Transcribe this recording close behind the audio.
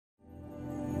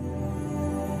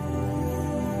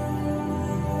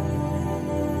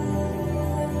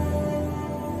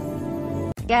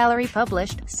Gallery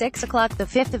published, 6 o'clock the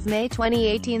 5th of May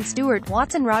 2018. Stuart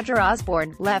Watson Roger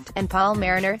Osborne, left, and Paul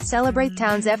Mariner celebrate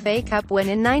Town's FA Cup win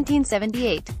in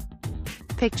 1978.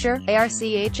 Picture,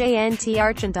 ARCHANT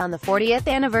Archant on the 40th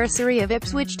anniversary of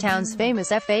Ipswich Town's famous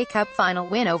FA Cup final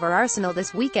win over Arsenal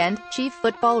this weekend. Chief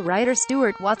football writer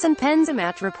Stuart Watson pens a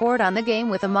match report on the game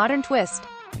with a modern twist.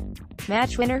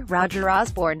 Match winner, Roger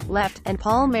Osborne, left, and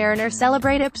Paul Mariner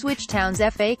celebrate Ipswich Town's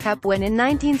FA Cup win in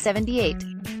 1978.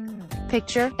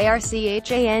 Picture,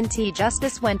 ARCHANT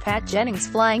justice when Pat Jennings'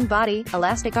 flying body,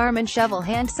 elastic arm and shovel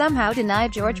hand somehow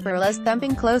denied George Burla's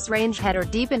thumping close-range header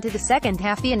deep into the second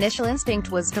half. The initial instinct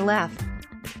was to laugh.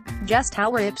 Just how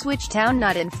were Ipswich Town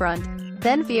not in front?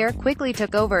 Then fear quickly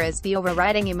took over as the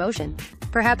overriding emotion.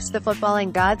 Perhaps the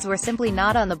footballing gods were simply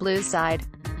not on the Blues' side.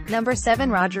 Number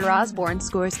 7 Roger Osborne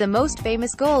scores the most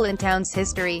famous goal in Town's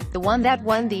history, the one that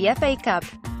won the FA Cup.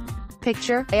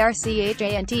 Picture,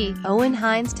 ARCHANT, Owen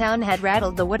Hines. Town had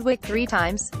rattled the woodwick 3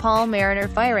 times, Paul Mariner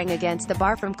firing against the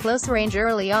bar from close range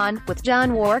early on, with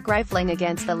John Wark rifling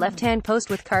against the left-hand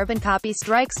post with carbon copy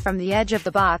strikes from the edge of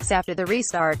the box after the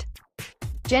restart.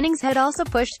 Jennings had also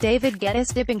pushed David Guetta's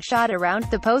dipping shot around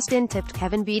the post and tipped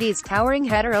Kevin Beattie's towering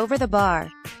header over the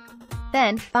bar.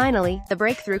 Then, finally, the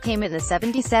breakthrough came in the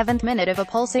 77th minute of a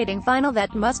pulsating final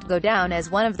that must go down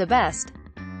as one of the best.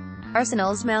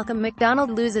 Arsenal's Malcolm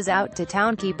McDonald loses out to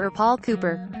Town keeper Paul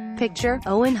Cooper. Picture,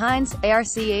 Owen Hines,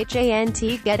 ARCHANT.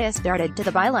 Guetta darted to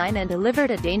the byline and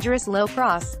delivered a dangerous low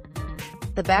cross.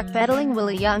 The backpedaling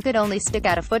Willie Young could only stick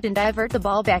out a foot and divert the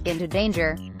ball back into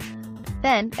danger.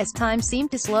 Then, as time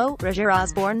seemed to slow, Roger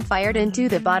Osborne fired into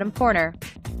the bottom corner.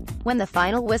 When the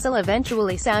final whistle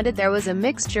eventually sounded, there was a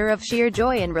mixture of sheer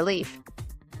joy and relief.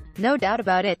 No doubt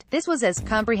about it, this was as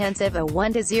comprehensive a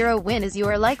 1-0 win as you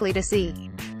are likely to see.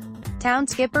 Town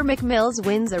skipper McMills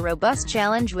wins a robust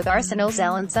challenge with Arsenal's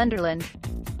Alan Sunderland.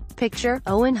 Picture,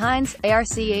 Owen Hines,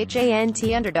 ARCHANT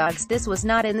underdogs. This was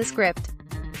not in the script.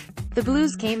 The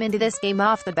Blues came into this game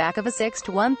off the back of a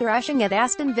 6-1 thrashing at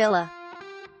Aston Villa.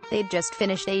 They'd just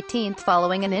finished 18th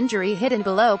following an injury-hidden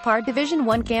below-par Division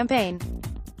 1 campaign.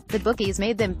 The bookies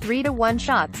made them 3-1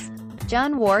 shots.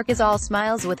 John Wark is all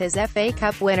smiles with his FA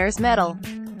Cup winner's medal.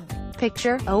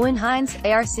 Picture, Owen Hines,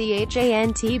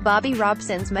 ARCHANT. Bobby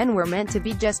Robson's men were meant to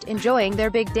be just enjoying their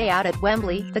big day out at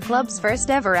Wembley, the club's first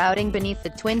ever outing beneath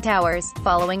the Twin Towers,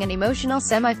 following an emotional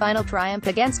semi-final triumph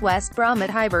against West Brom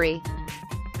at Highbury.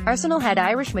 Arsenal had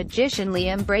Irish magician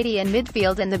Liam Brady in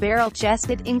midfield and the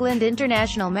barrel-chested England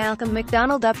international Malcolm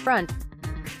McDonald up front.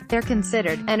 Their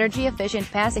considered, energy-efficient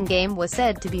passing game was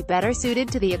said to be better suited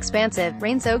to the expansive,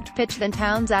 rain-soaked pitch than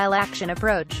Town's action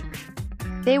approach.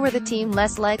 They were the team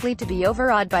less likely to be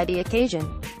overawed by the occasion.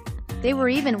 They were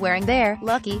even wearing their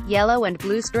lucky yellow and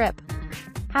blue strip.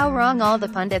 How wrong all the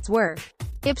pundits were.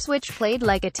 Ipswich played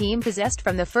like a team possessed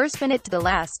from the first minute to the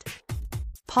last.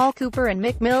 Paul Cooper and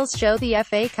McMills show the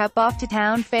FA Cup off to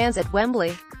Town fans at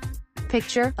Wembley.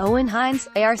 Picture, Owen Hines,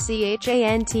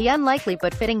 ARCHANT. Unlikely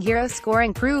but fitting hero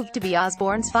scoring proved to be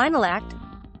Osborne's final act.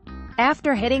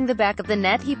 After hitting the back of the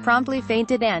net, he promptly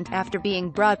fainted and, after being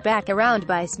brought back around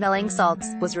by smelling salts,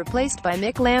 was replaced by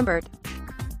Mick Lambert.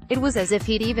 It was as if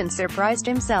he'd even surprised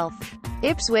himself.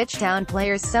 Ipswich Town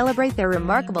players celebrate their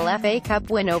remarkable FA Cup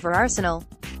win over Arsenal.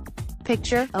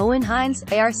 Picture, Owen Hines,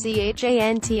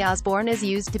 ARCHANT. Osborne is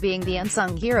used to being the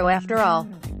unsung hero after all.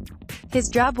 His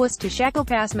job was to shackle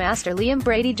past master Liam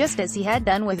Brady just as he had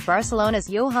done with Barcelona's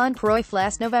Johan Cruyff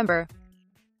last November.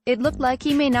 It looked like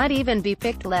he may not even be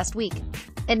picked last week.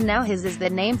 And now his is the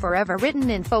name forever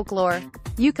written in folklore.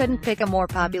 You couldn't pick a more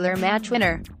popular match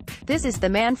winner. This is the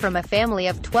man from a family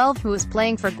of 12 who was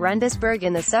playing for Grundisburg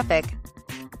in the Suffolk.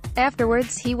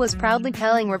 Afterwards he was proudly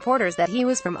telling reporters that he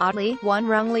was from Audley. One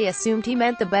wrongly assumed he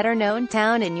meant the better-known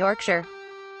town in Yorkshire.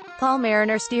 Paul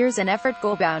Mariner steers an effort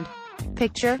goalbound.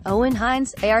 Picture, Owen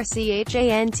Hines,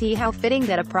 ARCHANT. How fitting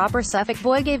that a proper Suffolk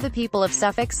boy gave the people of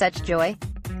Suffolk such joy.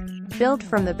 Built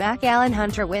from the back, Alan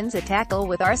Hunter wins a tackle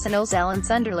with Arsenal's Alan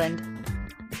Sunderland.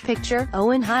 Picture,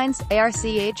 Owen Hines,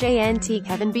 ARCHANT.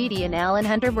 Kevin Beattie and Alan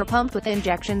Hunter were pumped with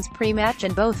injections pre-match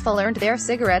and both earned their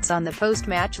cigarettes on the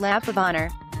post-match lap of honor.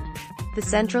 The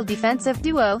central defensive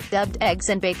duo, dubbed Eggs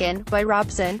and Bacon by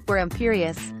Robson, were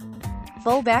imperious.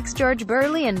 Fullbacks George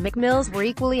Burley and McMills were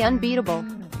equally unbeatable.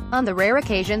 On the rare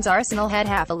occasions Arsenal had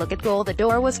half a look at goal, the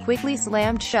door was quickly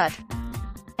slammed shut.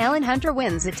 Alan Hunter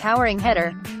wins a towering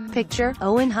header. Picture,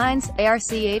 Owen Hines,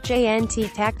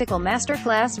 ARCHANT. Tactical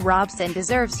masterclass. Robson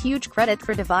deserves huge credit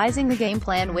for devising the game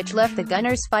plan which left the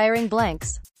Gunners firing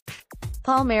blanks.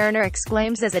 Paul Mariner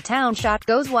exclaims as a Town shot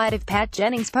goes wide of Pat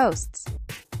Jennings' posts.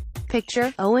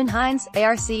 Picture, Owen Hines,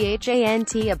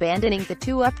 ARCHANT abandoning the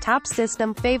two up-top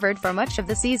system favored for much of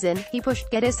the season. He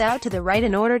pushed Geddes out to the right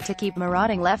in order to keep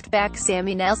marauding left-back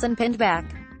Sammy Nelson pinned back.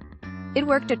 It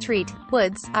worked a treat.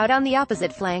 Woods, out on the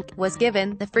opposite flank, was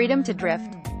given the freedom to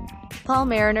drift. Paul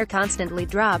Mariner constantly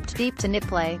dropped deep to nip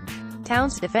play.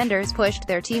 Town's defenders pushed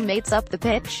their teammates up the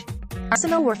pitch.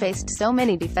 Arsenal were faced so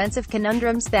many defensive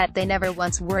conundrums that they never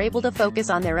once were able to focus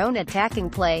on their own attacking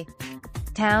play.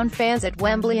 Town fans at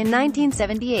Wembley in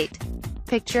 1978.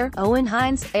 Picture, Owen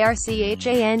Hines,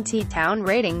 ARCHANT Town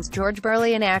ratings. George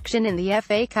Burley in action in the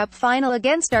FA Cup final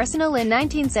against Arsenal in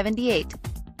 1978.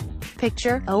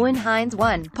 Picture, Owen Hines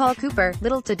 1, Paul Cooper,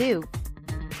 little to do.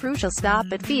 Crucial stop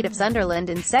at feet of Sunderland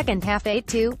in second half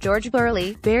 8-2, George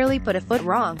Burley, barely put a foot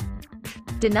wrong.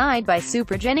 Denied by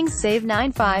Super Jennings save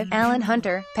 9-5, Alan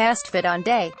Hunter, past fit on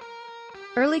day.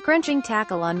 Early crunching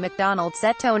tackle on McDonald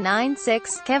set toe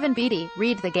 9-6, Kevin Beattie,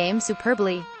 read the game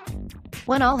superbly.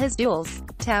 Won all his duels.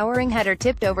 Towering header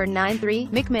tipped over 9-3,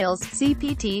 Mick Mills,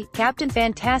 CPT, Captain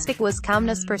Fantastic was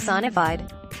calmness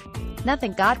personified.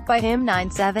 Nothing got by him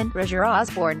 9-7, Roger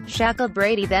Osborne, shackled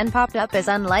Brady then popped up as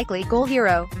unlikely goal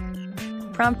hero.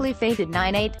 Promptly fainted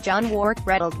 9-8, John Wark,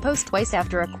 rattled post twice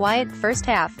after a quiet first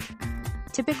half.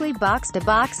 Typically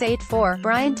box-to-box 8-4,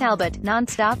 Brian Talbot,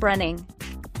 non-stop running.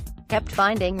 Kept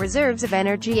finding reserves of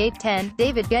energy 8-10,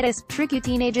 David Geddes, tricky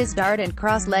teenagers dart and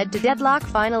cross led to deadlock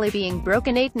finally being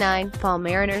broken 8-9, Paul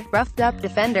Mariner, roughed up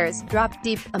defenders, dropped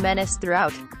deep, a menace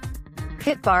throughout.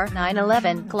 Hit bar,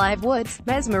 9-11, Clive Woods,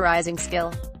 mesmerizing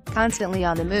skill. Constantly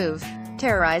on the move.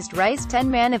 Terrorized Rice 10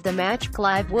 man of the match,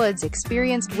 Clive Woods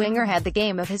experienced winger had the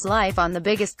game of his life on the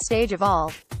biggest stage of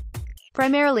all.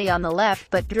 Primarily on the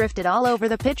left but drifted all over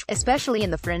the pitch, especially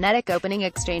in the frenetic opening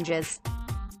exchanges.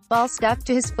 Ball stuck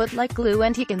to his foot like glue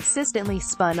and he consistently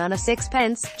spun on a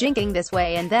sixpence, jinking this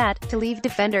way and that, to leave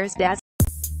defenders dazzled.